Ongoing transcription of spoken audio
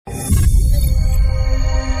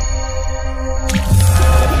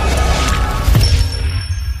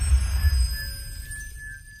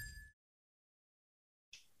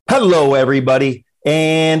Hello, everybody.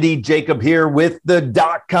 Andy Jacob here with the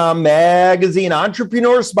DotCom Magazine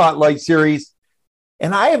Entrepreneur Spotlight Series.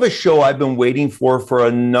 And I have a show I've been waiting for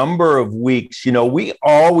a number of weeks. You know, we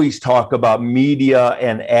always talk about media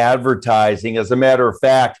and advertising. As a matter of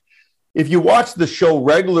fact, if you watch the show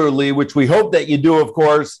regularly, which we hope that you do, of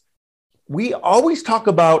course, we always talk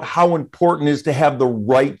about how important it is to have the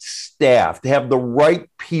right staff, to have the right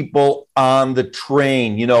people on the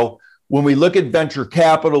train. You know, when we look at venture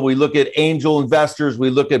capital, we look at angel investors, we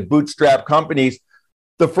look at bootstrap companies,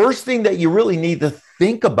 the first thing that you really need to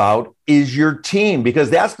think about is your team, because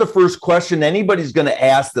that's the first question anybody's going to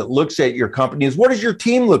ask that looks at your company is, what does your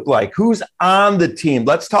team look like? Who's on the team?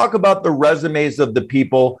 Let's talk about the resumes of the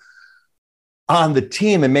people on the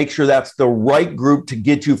team and make sure that's the right group to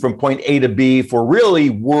get you from point A to B for really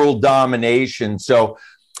world domination. So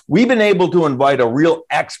we've been able to invite a real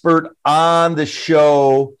expert on the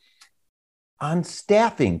show on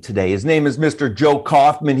staffing today. His name is Mr. Joe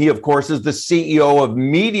Kaufman. He, of course, is the CEO of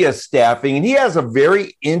Media Staffing, and he has a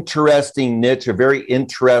very interesting niche, a very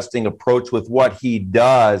interesting approach with what he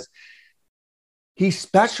does. He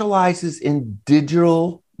specializes in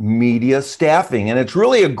digital media staffing, and it's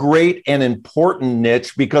really a great and important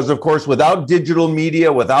niche because, of course, without digital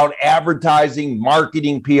media, without advertising,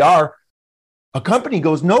 marketing, PR, a company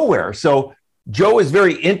goes nowhere. So Joe is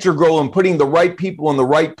very integral in putting the right people in the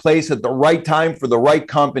right place at the right time for the right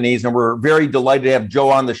companies. And we're very delighted to have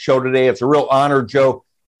Joe on the show today. It's a real honor, Joe,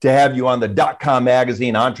 to have you on the .com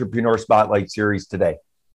Magazine Entrepreneur Spotlight Series today.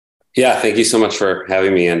 Yeah, thank you so much for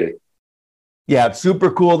having me, Andy. Yeah, it's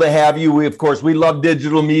super cool to have you. We, of course, we love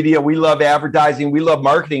digital media. We love advertising. We love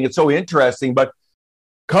marketing. It's so interesting. But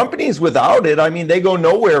companies without it, I mean, they go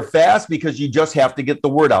nowhere fast because you just have to get the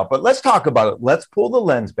word out. But let's talk about it. Let's pull the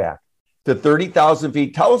lens back to 30,000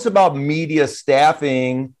 feet. Tell us about media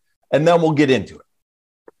staffing, and then we'll get into it.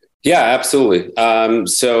 Yeah, absolutely.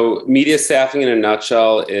 So Media Staffing in a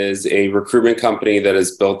nutshell is a recruitment company that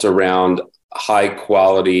is built around high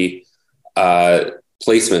quality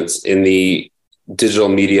placements in the digital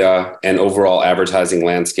media and overall advertising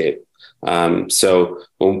landscape. So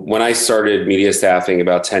when I started Media Staffing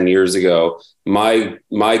about 10 years ago, my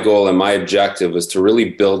goal and my objective was to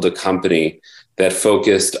really build a company that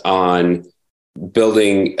focused on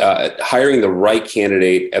building, hiring the right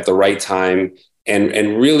candidate at the right time,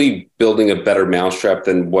 and really building a better mousetrap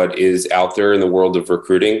than what is out there in the world of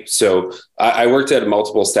recruiting. So I worked at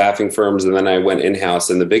multiple staffing firms, and then I went in-house.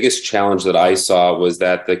 And the biggest challenge that I saw was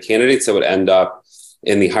that the candidates that would end up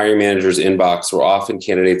in the hiring manager's inbox were often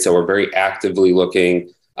candidates that were very actively looking.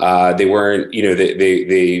 They weren't, you know,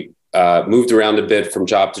 they moved around a bit from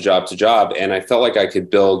job to job to job. And I felt like I could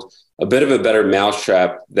build a bit of a better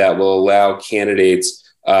mousetrap that will allow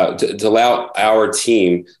candidates to allow our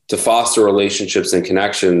team to foster relationships and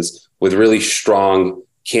connections with really strong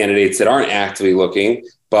candidates that aren't actively looking,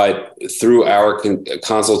 but through our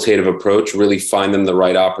consultative approach, really find them the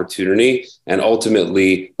right opportunity and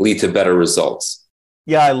ultimately lead to better results.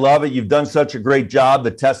 Yeah, I love it. You've done such a great job. The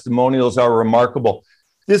testimonials are remarkable.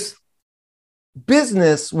 This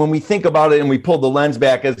business, when we think about it and we pull the lens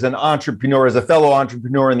back as an entrepreneur, as a fellow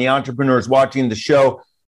entrepreneur, and the entrepreneurs watching the show,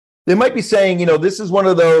 they might be saying, you know, this is one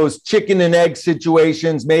of those chicken and egg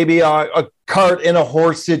situations, maybe a cart and a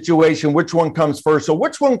horse situation. Which one comes first? So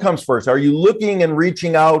which one comes first? Are you looking and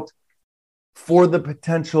reaching out for the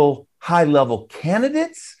potential high-level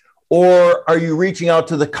candidates, or are you reaching out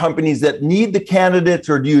to the companies that need the candidates,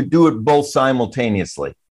 or do you do it both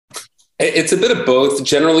simultaneously? It's a bit of both.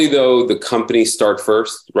 Generally, though, the companies start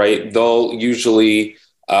first, right? They'll usually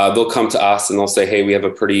they'll come to us and they'll say, "Hey, we have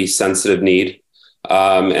a pretty sensitive need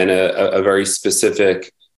and a very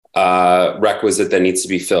specific requisite that needs to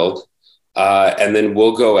be filled," and then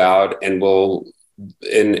we'll go out and we'll,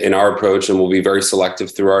 in our approach, and we'll be very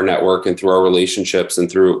selective through our network and through our relationships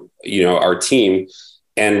and through our team,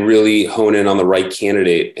 and really hone in on the right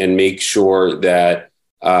candidate and make sure that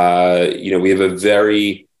we have a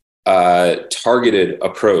very targeted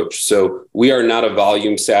approach. So we are not a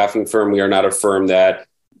volume staffing firm. We are not a firm that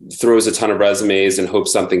throws a ton of resumes and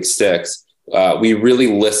hopes something sticks. We really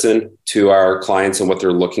listen to our clients and what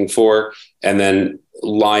they're looking for, and then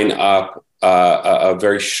line up a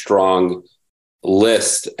very strong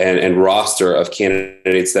list and roster of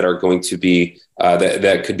candidates that are going to be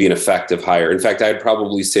that could be an effective hire. In fact, I'd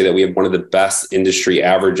probably say that we have one of the best industry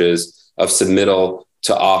averages of submittal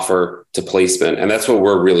to offer to placement. And that's what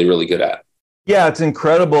we're really, really good at. Yeah, it's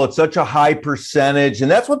incredible. It's such a high percentage. And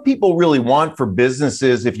that's what people really want for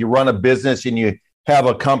businesses. If you run a business and you have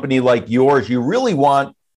a company like yours, you really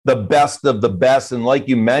want the best of the best. And like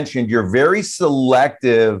you mentioned, you're very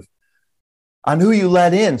selective on who you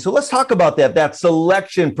let in. So let's talk about that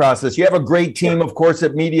selection process. You have a great team, of course,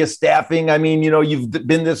 at Media Staffing. I mean, you've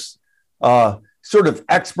been this sort of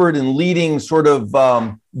expert and leading sort of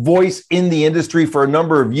voice in the industry for a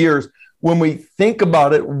number of years. When we think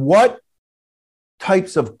about it, what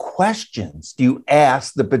types of questions do you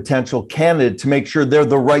ask the potential candidate to make sure they're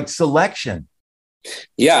the right selection?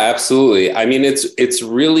 Yeah, absolutely. I mean, it's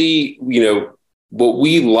really, what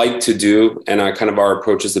we like to do, and our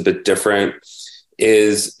approach is a bit different,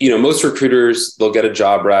 is, most recruiters, they'll get a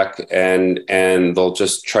job rec and they'll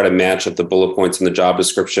just try to match up the bullet points in the job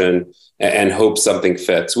description and hope something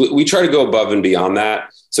fits. We try to go above and beyond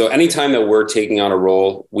that. So anytime that we're taking on a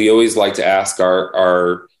role, we always like to ask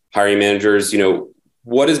our hiring managers,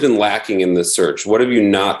 what has been lacking in this search? What have you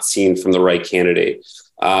not seen from the right candidate?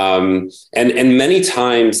 And many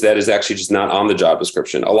times that is actually just not on the job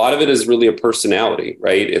description. A lot of it is really a personality,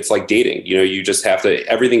 right? It's like dating. You just have to,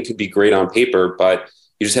 everything could be great on paper, but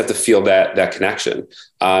you just have to feel that connection.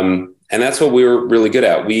 And that's what we were really good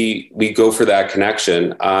at. We go for that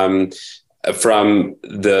connection from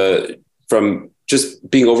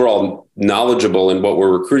just being overall knowledgeable in what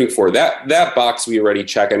we're recruiting for. That box we already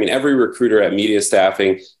check. I mean, every recruiter at Media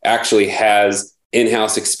Staffing actually has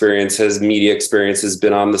in-house experience, has media experience, has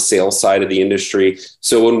been on the sales side of the industry.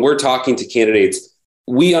 So when we're talking to candidates,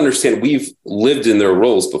 we understand we've lived in their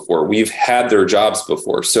roles before. We've had their jobs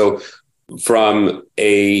before. So from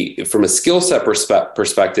a skill set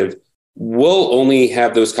perspective, we'll only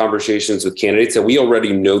have those conversations with candidates that we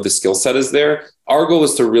already know the skill set is there. Our goal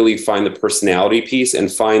is to really find the personality piece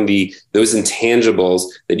and find those intangibles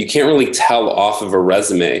that you can't really tell off of a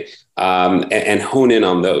resume, and hone in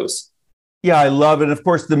on those. Yeah, I love it. Of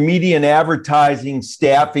course, the media and advertising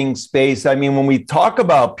staffing space. I mean, when we talk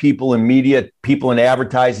about people in media, people in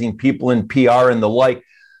advertising, people in PR and the like,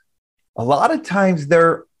 a lot of times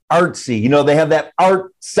they're artsy. They have that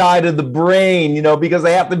art side of the brain, because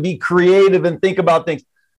they have to be creative and think about things.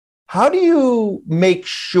 How do you make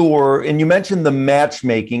sure, and you mentioned the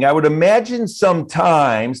matchmaking, I would imagine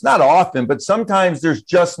sometimes, not often, but sometimes there's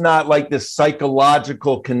just not like this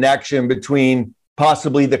psychological connection between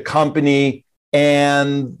possibly the company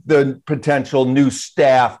and the potential new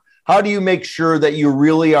staff. How do you make sure that you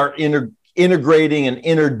really are integrating and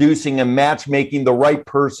introducing and matchmaking the right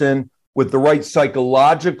person with the right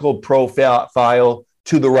psychological profile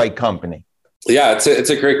to the right company? Yeah, it's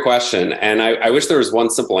a great question. And I wish there was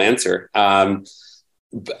one simple answer.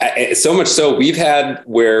 So much so we've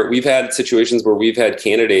had situations where we've had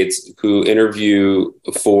candidates who interview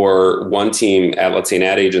for one team at, let's say, an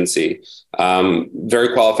ad agency,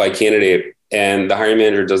 very qualified candidate, and the hiring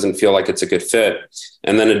manager doesn't feel like it's a good fit.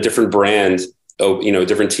 And then a different brand, a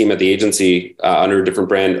different team at the agency under a different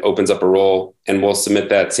brand opens up a role, and we'll submit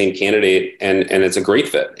that same candidate, and it's a great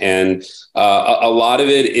fit. And a lot of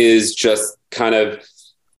it is just kind of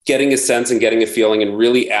getting a sense and getting a feeling and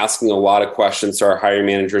really asking a lot of questions to our hiring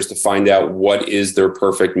managers to find out what is their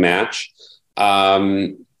perfect match.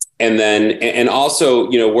 And also,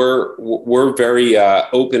 we're very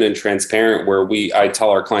open and transparent, where I tell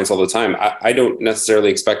our clients all the time, I don't necessarily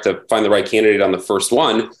expect to find the right candidate on the first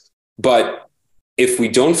one, but if we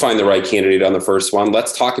don't find the right candidate on the first one,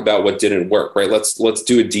 let's talk about what didn't work, right? Let's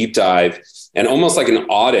do a deep dive and almost like an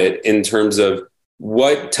audit in terms of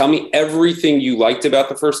tell me everything you liked about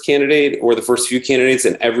the first candidate or the first few candidates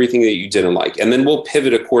and everything that you didn't like. And then we'll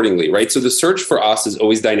pivot accordingly, right? So the search for us is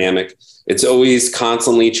always dynamic. It's always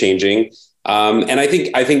constantly changing. And I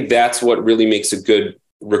think that's what really makes a good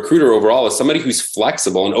recruiter overall, is somebody who's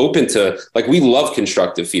flexible and open to, like, we love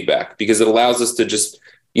constructive feedback because it allows us to just,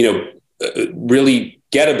 really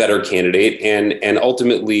get a better candidate and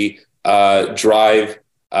ultimately drive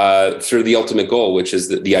through the ultimate goal, which is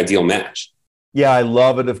the ideal match. Yeah, I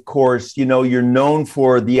love it. Of course, you're known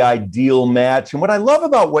for the ideal match. And what I love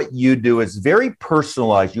about what you do is very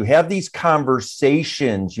personalized. You have these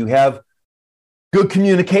conversations, you have good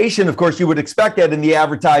communication. Of course, you would expect that in the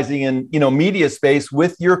advertising and, media space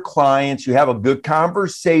with your clients. You have a good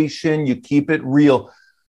conversation, you keep it real.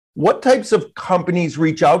 What types of companies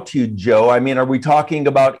reach out to you, Joe? I mean, are we talking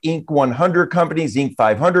about Inc. 100 companies, Inc.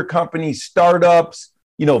 500 companies, startups,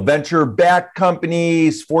 venture-backed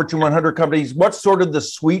companies, Fortune 100 companies? What's sort of the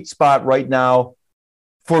sweet spot right now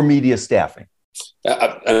for media staffing?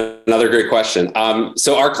 Another great question.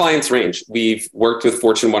 So our clients range. We've worked with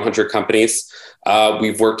Fortune 100 companies.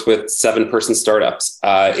 We've worked with 7-person startups.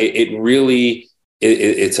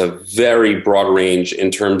 It's a very broad range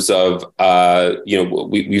in terms of,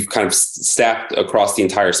 we've kind of staffed across the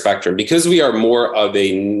entire spectrum because we are more of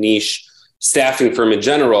a niche staffing firm in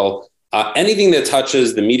general. Anything that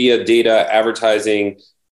touches the media, data, advertising,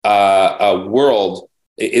 world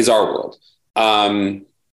is our world.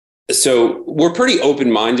 So we're pretty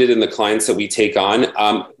open-minded in the clients that we take on.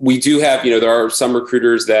 We do have, there are some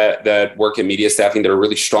recruiters that work in media staffing that are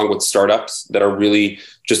really strong with startups, that are really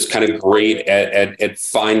just kind of great at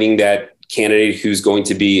finding that candidate who's going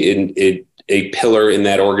to be in a pillar in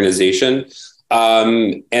that organization.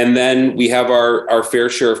 And then we have our fair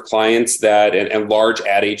share of clients and large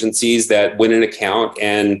ad agencies that win an account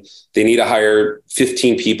and they need to hire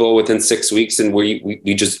 15 people within 6 weeks, and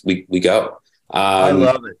we go. I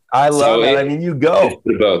love it. I love it. I mean, you go.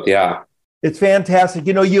 Both, yeah. It's fantastic.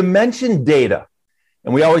 You mentioned data,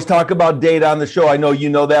 and we always talk about data on the show. I know you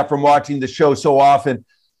know that from watching the show so often.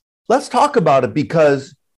 Let's talk about it,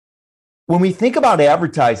 because when we think about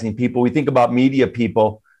advertising people, we think about media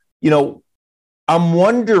people, I'm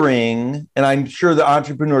wondering, and I'm sure the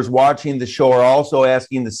entrepreneurs watching the show are also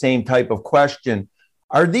asking the same type of question.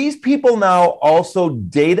 Are these people now also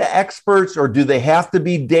data experts, or do they have to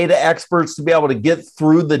be data experts to be able to get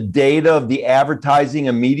through the data of the advertising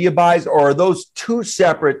and media buys? Or are those two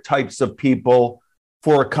separate types of people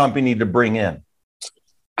for a company to bring in?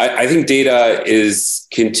 I think data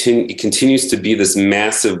continues to be this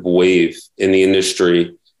massive wave in the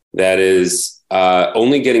industry that is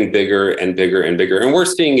only getting bigger and bigger and bigger. And we're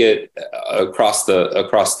seeing it across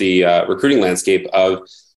the recruiting landscape of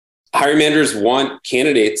hiring managers want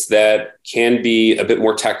candidates that can be a bit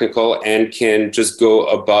more technical and can just go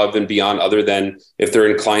above and beyond, other than if they're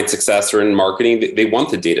in client success or in marketing. They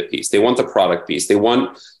want the data piece. They want the product piece. They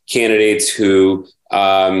want candidates who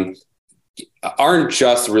aren't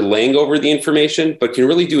just relaying over the information, but can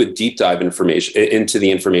really do a deep dive into the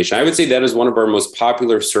information. I would say that is one of our most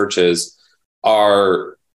popular searches,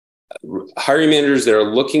 are hiring managers that are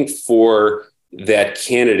looking for that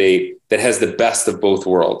candidate that has the best of both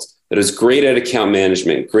worlds, that is great at account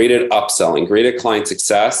management, great at upselling, great at client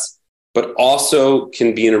success, but also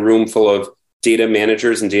can be in a room full of data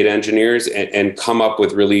managers and data engineers and come up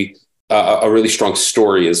with really a really strong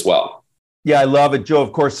story as well. Yeah, I love it, Joe.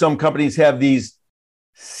 Of course, some companies have these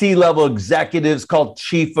C-level executives called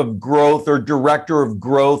chief of growth or director of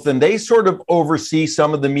growth, and they sort of oversee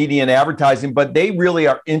some of the media and advertising, but they really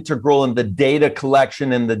are integral in the data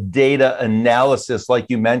collection and the data analysis, like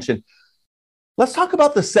you mentioned. Let's talk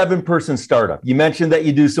about the 7-person startup. You mentioned that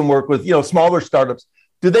you do some work with, smaller startups.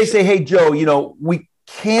 Do they say, hey, Joe, we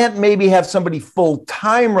can't maybe have somebody full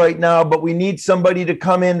time right now, but we need somebody to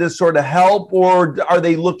come in to sort of help? Or are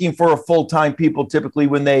they looking for a full-time people typically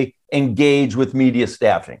when they engage with media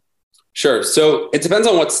staffing? Sure. So it depends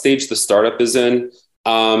on what stage the startup is in.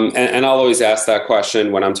 And I'll always ask that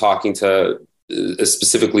question when I'm talking to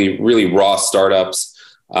specifically really raw startups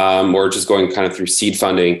or just going kind of through seed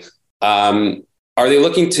funding. Are they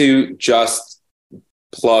looking to just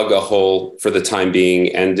plug a hole for the time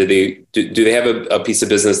being? And do they have a piece of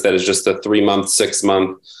business that is just a 3-month,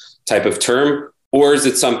 6-month type of term? Or is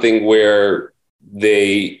it something where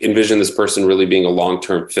they envision this person really being a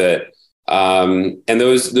long-term fit? And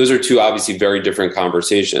those are two obviously very different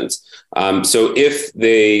conversations. So if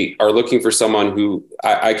they are looking for someone who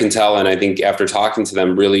I can tell, and I think after talking to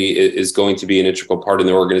them really is going to be an integral part in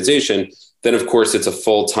the organization, then of course it's a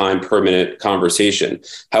full-time permanent conversation.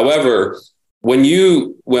 However,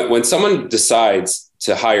 when someone decides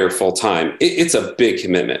to hire full-time, it's a big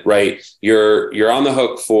commitment, right? You're on the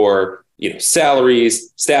hook for,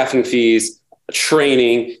 salaries, staffing fees,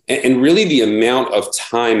 training, and really the amount of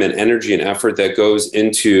time and energy and effort that goes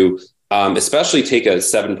into, especially take a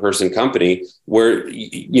 7-person company where,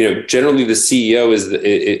 generally the CEO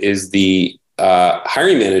is the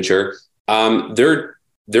hiring manager.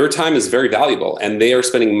 Their time is very valuable, and they are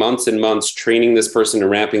spending months and months training this person and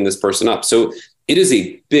ramping this person up. So it is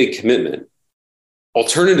a big commitment.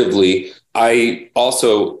 Alternatively, I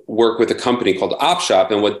also work with a company called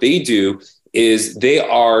OpShop, and what they do is they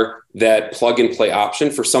are that plug and play option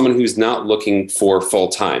for someone who's not looking for full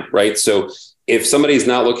time, right? So if somebody is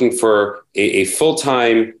not looking for a full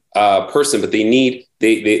time person, but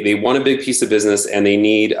they want a big piece of business, and they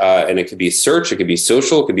need, and it could be search, it could be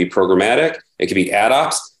social, it could be programmatic, it could be ad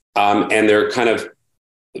ops. And they're kind of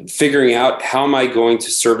figuring out, how am I going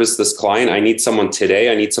to service this client? I need someone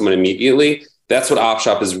today. I need someone immediately. That's what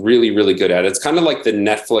OpShop is really, really good at. It's kind of like the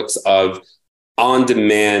Netflix of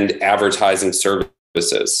on-demand advertising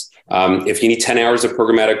services. If you need 10 hours of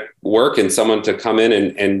programmatic work and someone to come in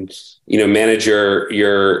and manage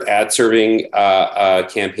your ad serving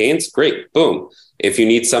campaigns, great, boom. If you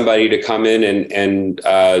need somebody to come in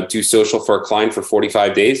and do social for a client for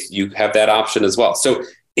 45 days, you have that option as well. So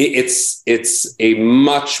it's a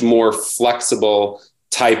much more flexible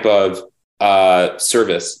type of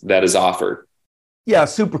service that is offered. Yeah,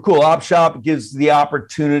 super cool. Op Shop gives the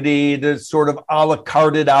opportunity to sort of a la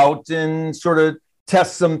carte it out and sort of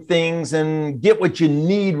test some things and get what you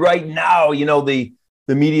need right now.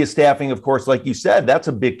 The media staffing, of course, like you said, that's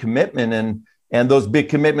a big commitment, and those big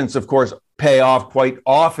commitments, of course, pay off quite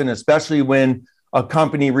often, especially when a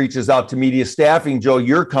company reaches out to media staffing, Joe,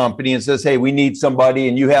 your company, and says, "Hey, we need somebody,"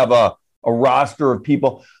 and you have a roster of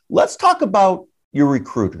people. Let's talk about your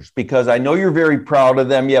recruiters, because I know you're very proud of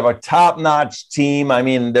them. You have a top-notch team. I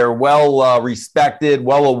mean, they're well respected,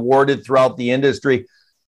 well awarded throughout the industry.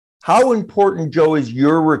 How important, Joe, is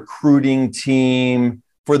your recruiting team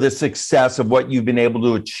for the success of what you've been able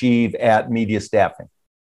to achieve at media staffing?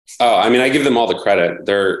 Oh, I mean, I give them all the credit.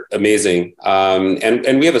 They're amazing.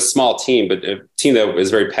 And we have a small team, but a team that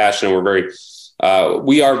is very passionate.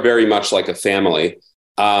 We are very much like a family.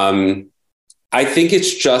 I think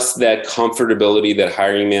it's just that comfortability that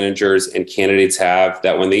hiring managers and candidates have,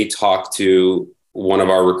 that when they talk to one of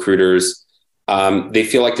our recruiters, they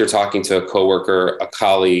feel like they're talking to a coworker, a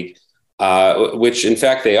colleague, which in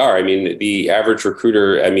fact they are. I mean, the average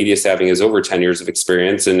recruiter at media staffing has over 10 years of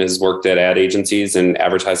experience and has worked at ad agencies and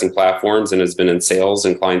advertising platforms and has been in sales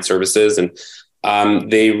and client services. And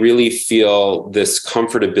they really feel this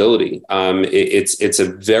comfortability. It's a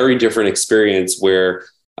very different experience where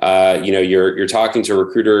you're talking to a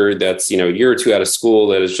recruiter that's, a year or two out of school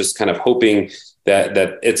that is just kind of hoping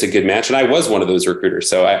that it's a good match. And I was one of those recruiters.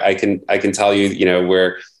 So I can tell you,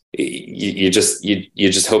 where you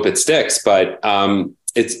just hope it sticks, but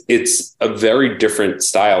it's a very different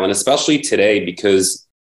style. And especially today, because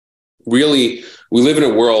really we live in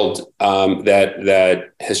a world that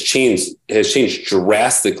has changed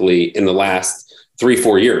drastically in the last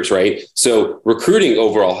 3-4 years. Right. So recruiting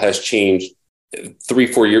overall has changed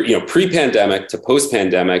 3-4 years, pre-pandemic to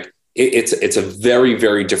post-pandemic. It's a very,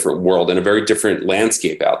 very different world and a very different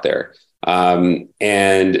landscape out there. And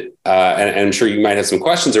I'm sure you might have some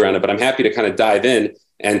questions around it, but I'm happy to kind of dive in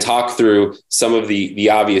and talk through some of the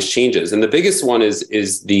obvious changes. And the biggest one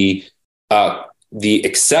is the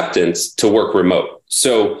acceptance to work remote.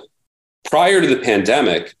 So prior to the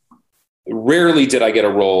pandemic, rarely did I get a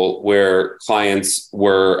role where clients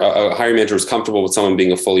were a hiring manager was comfortable with someone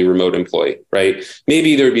being a fully remote employee, right?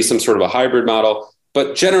 Maybe there would be some sort of a hybrid model,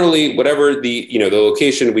 but generally, whatever the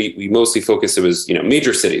location, we mostly focus, it was,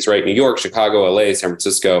 major cities, right? New York, Chicago, LA, San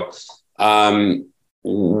Francisco.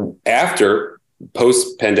 After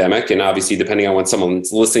post-pandemic, and obviously depending on when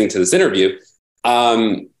someone's listening to this interview,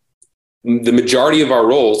 the majority of our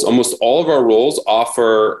roles, almost all of our roles,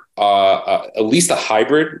 offer at least a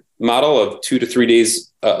hybrid model of 2 to 3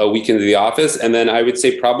 days a week into the office. And then I would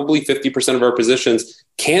say probably 50% of our positions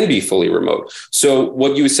can be fully remote. So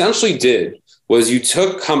what you essentially did was you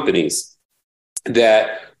took companies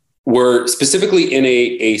that were specifically in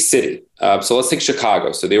a city. So let's take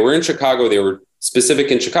Chicago. So they were in Chicago. They were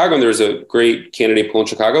specific in Chicago, and there was a great candidate pool in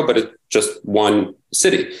Chicago, but it's just one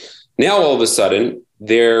city. Now, all of a sudden,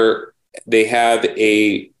 they have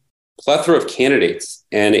a plethora of candidates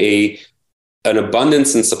and an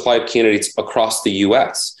abundance and supply of candidates across the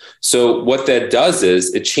US. So what that does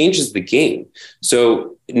is it changes the game.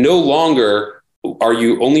 So no longer are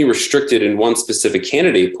you only restricted in one specific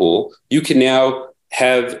candidate pool. You can now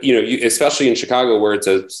have, especially in Chicago where it's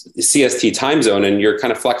a CST time zone and you're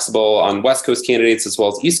kind of flexible on West Coast candidates as well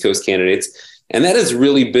as East Coast candidates. And that has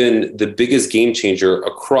really been the biggest game changer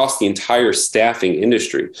across the entire staffing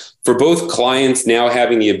industry for both clients now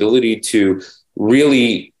having the ability to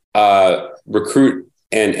really recruit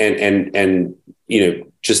and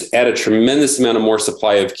just add a tremendous amount of more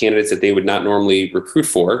supply of candidates that they would not normally recruit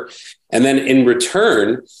for. And then in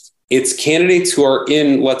return, it's candidates who are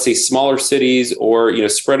in, let's say, smaller cities or,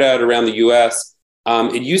 spread out around the US.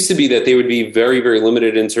 It used to be that they would be very, very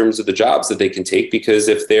limited in terms of the jobs that they can take, because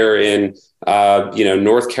if they're in,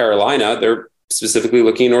 North Carolina, they're specifically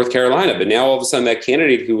looking in North Carolina. But now all of a sudden that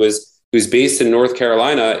candidate who's based in North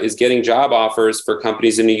Carolina is getting job offers for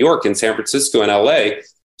companies in New York and San Francisco and LA.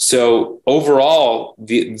 So overall,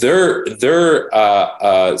 their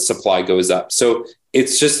supply goes up. So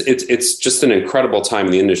it's just an incredible time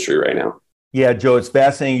in the industry right now. Yeah, Joe, it's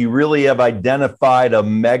fascinating. You really have identified a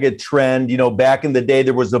mega trend. Back in the day,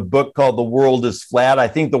 there was a book called The World is Flat. I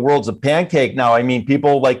think the world's a pancake now. I mean,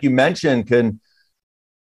 people, like you mentioned, can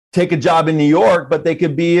take a job in New York, but they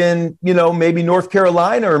could be in, maybe North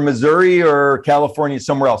Carolina or Missouri or California,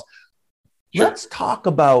 somewhere else. Sure. Let's talk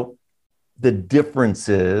about the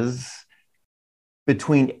differences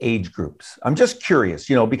between age groups. I'm just curious,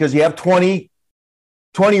 because you have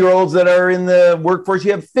 20-year-olds that are in the workforce,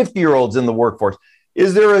 you have 50-year-olds in the workforce.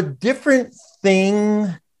 Is there a different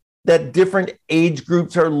thing that different age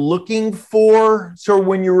groups are looking for? So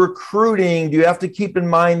when you're recruiting, do you have to keep in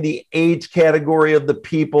mind the age category of the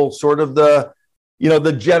people, sort of the,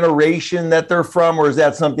 the generation that they're from, or is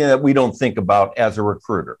that something that we don't think about as a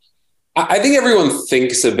recruiter? I think everyone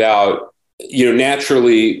thinks about,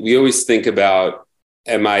 naturally, we always think about,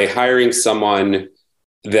 am I hiring someone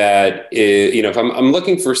that is, if I'm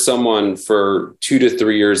looking for someone for 2 to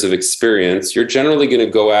 3 years of experience, you're generally going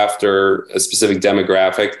to go after a specific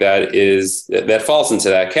demographic that falls into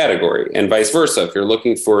that category, and vice versa. If you're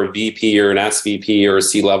looking for a VP or an SVP or a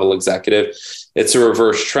C-level executive, it's a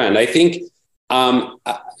reverse trend. I think,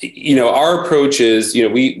 our approach is,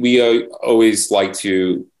 we always like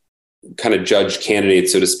to kind of judge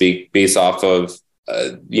candidates, so to speak, based off of,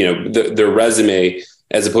 their resume,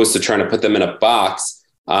 as opposed to trying to put them in a box.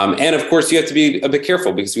 And of course, you have to be a bit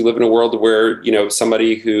careful because we live in a world where,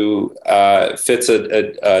 somebody who fits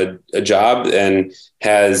a job and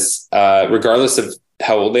has, regardless of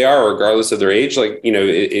how old they are, or regardless of their age,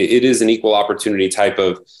 it is an equal opportunity type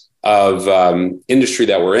of industry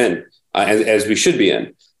that we're in, as we should be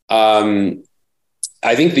in.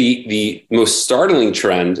 I think the most startling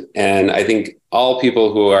trend, and I think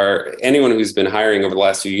anyone who's been hiring over the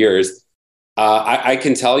last few years, I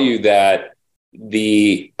can tell you that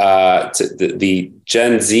the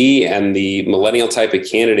Gen Z and the millennial type of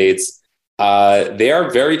candidates, they are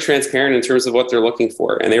very transparent in terms of what they're looking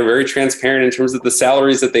for, and they're very transparent in terms of the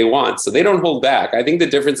salaries that they want. So they don't hold back. I think the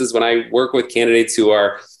difference is when I work with candidates who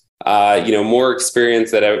are, more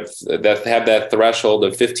experienced, that have that threshold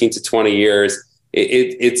of 15 to 20 years.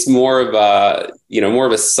 It's more of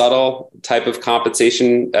a subtle type of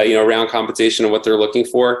compensation, around compensation and what they're looking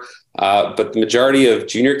for. But the majority of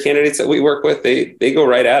junior candidates that we work with, they go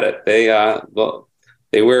right at it. They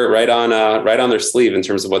wear it right on their sleeve in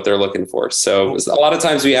terms of what they're looking for. So a lot of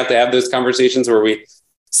times we have to have those conversations where we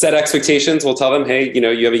set expectations. We'll tell them, hey,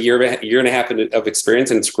 you have a year and a half of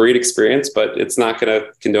experience, and it's great experience, but it's not going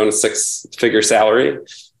to condone a 6-figure salary.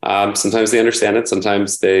 Sometimes they understand it,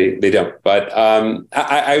 sometimes they don't. But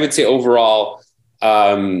I would say overall,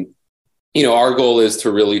 our goal is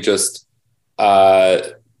to really just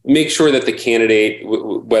make sure that the candidate,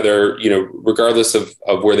 whether, regardless of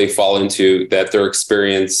where they fall into, that their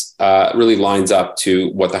experience really lines up to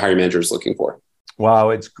what the hiring manager is looking for. Wow,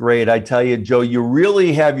 it's great. I tell you, Joe, you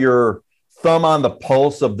really have your thumb on the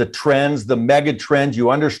pulse of the trends, the mega trends.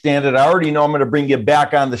 You understand it. I already know I'm going to bring you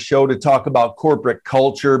back on the show to talk about corporate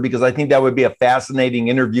culture, because I think that would be a fascinating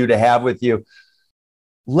interview to have with you.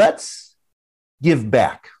 Let's give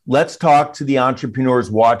back. Let's talk to the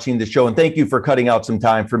entrepreneurs watching the show. And thank you for cutting out some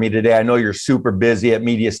time for me today. I know you're super busy at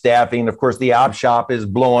Media Staffing. And of course, the op shop is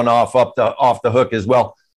blowing off the hook as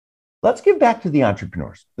well. Let's give back to the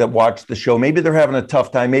entrepreneurs that watch the show. Maybe they're having a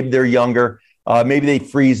tough time. Maybe they're younger. Maybe they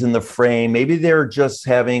freeze in the frame. Maybe they're just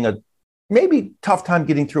having a tough time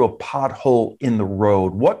getting through a pothole in the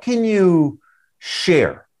road. What can you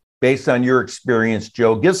share based on your experience,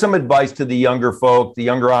 Joe? Give some advice to the younger folk, the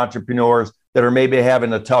younger entrepreneurs that are maybe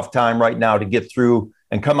having a tough time right now to get through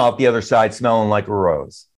and come out the other side smelling like a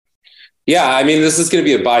rose. Yeah, I mean, this is going to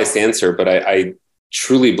be a biased answer, but I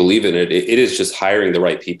truly believe in it. It is just hiring the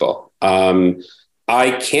right people.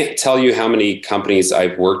 I can't tell you how many companies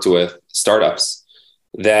I've worked with, startups,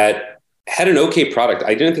 that had an okay product.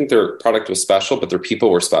 I didn't think their product was special, but their people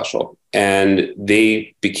were special. And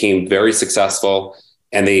they became very successful,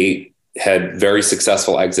 and they had very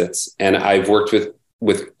successful exits. And I've worked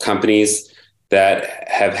with companies that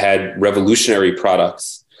have had revolutionary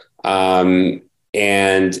products, and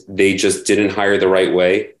they just didn't hire the right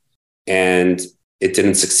way, and it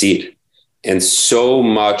didn't succeed. And so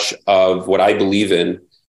much of what I believe in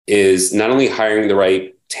is not only hiring the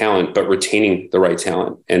right talent, but retaining the right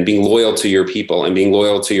talent and being loyal to your people and being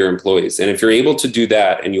loyal to your employees. And if you're able to do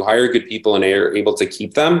that and you hire good people and are able to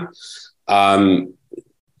keep them,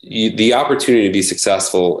 the opportunity to be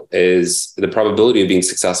successful the probability of being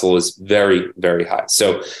successful is very, very high.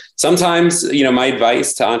 So sometimes, my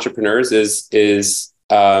advice to entrepreneurs is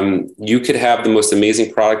you could have the most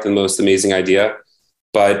amazing product and the most amazing idea,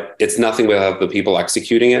 but it's nothing without the people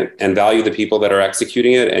executing it, and value the people that are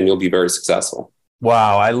executing it, and you'll be very successful.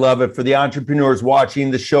 Wow, I love it. For the entrepreneurs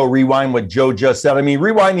watching the show, rewind what Joe just said. I mean,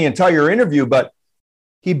 rewind the entire interview, but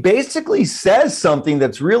he basically says something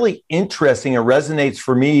that's really interesting and resonates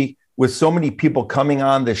for me with so many people coming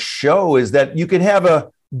on the show, is that you can have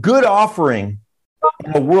a good offering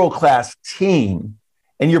and a world-class team,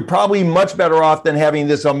 and you're probably much better off than having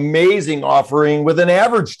this amazing offering with an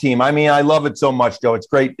average team. I mean, I love it so much, Joe. It's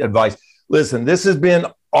great advice. Listen, this has been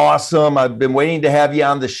awesome. I've been waiting to have you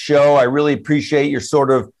on the show. I really appreciate your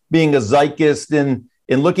sort of being a zeitgeist in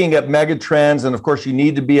in looking at mega trends. And of course, you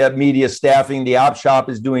need to be at media staffing. The Op Shop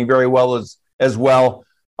is doing very well as well.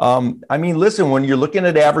 I mean, listen, when you're looking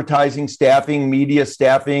at advertising, staffing, media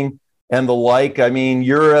staffing, and the like, I mean,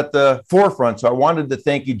 you're at the forefront. So I wanted to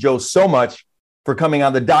thank you, Joe, so much for coming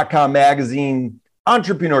on the .com Magazine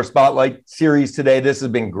Entrepreneur Spotlight series today. This has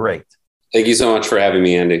been great. Thank you so much for having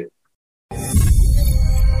me, Andy.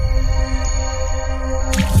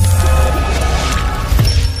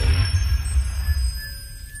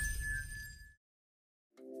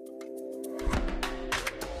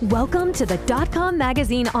 Welcome to the .com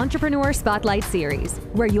Magazine Entrepreneur Spotlight Series,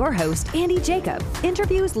 where your host, Andy Jacob,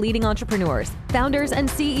 interviews leading entrepreneurs, founders, and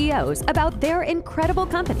CEOs about their incredible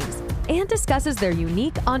companies and discusses their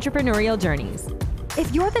unique entrepreneurial journeys.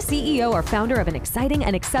 If you're the CEO or founder of an exciting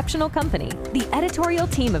and exceptional company, the editorial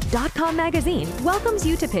team of .com Magazine welcomes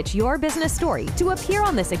you to pitch your business story to appear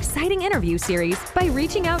on this exciting interview series by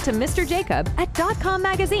reaching out to Mr. Jacob at .com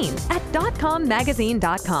Magazine at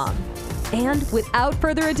 .commagazine.com. And without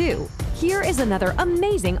further ado, here is another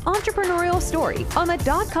amazing entrepreneurial story on the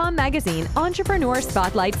 .com Magazine Entrepreneur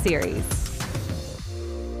Spotlight Series.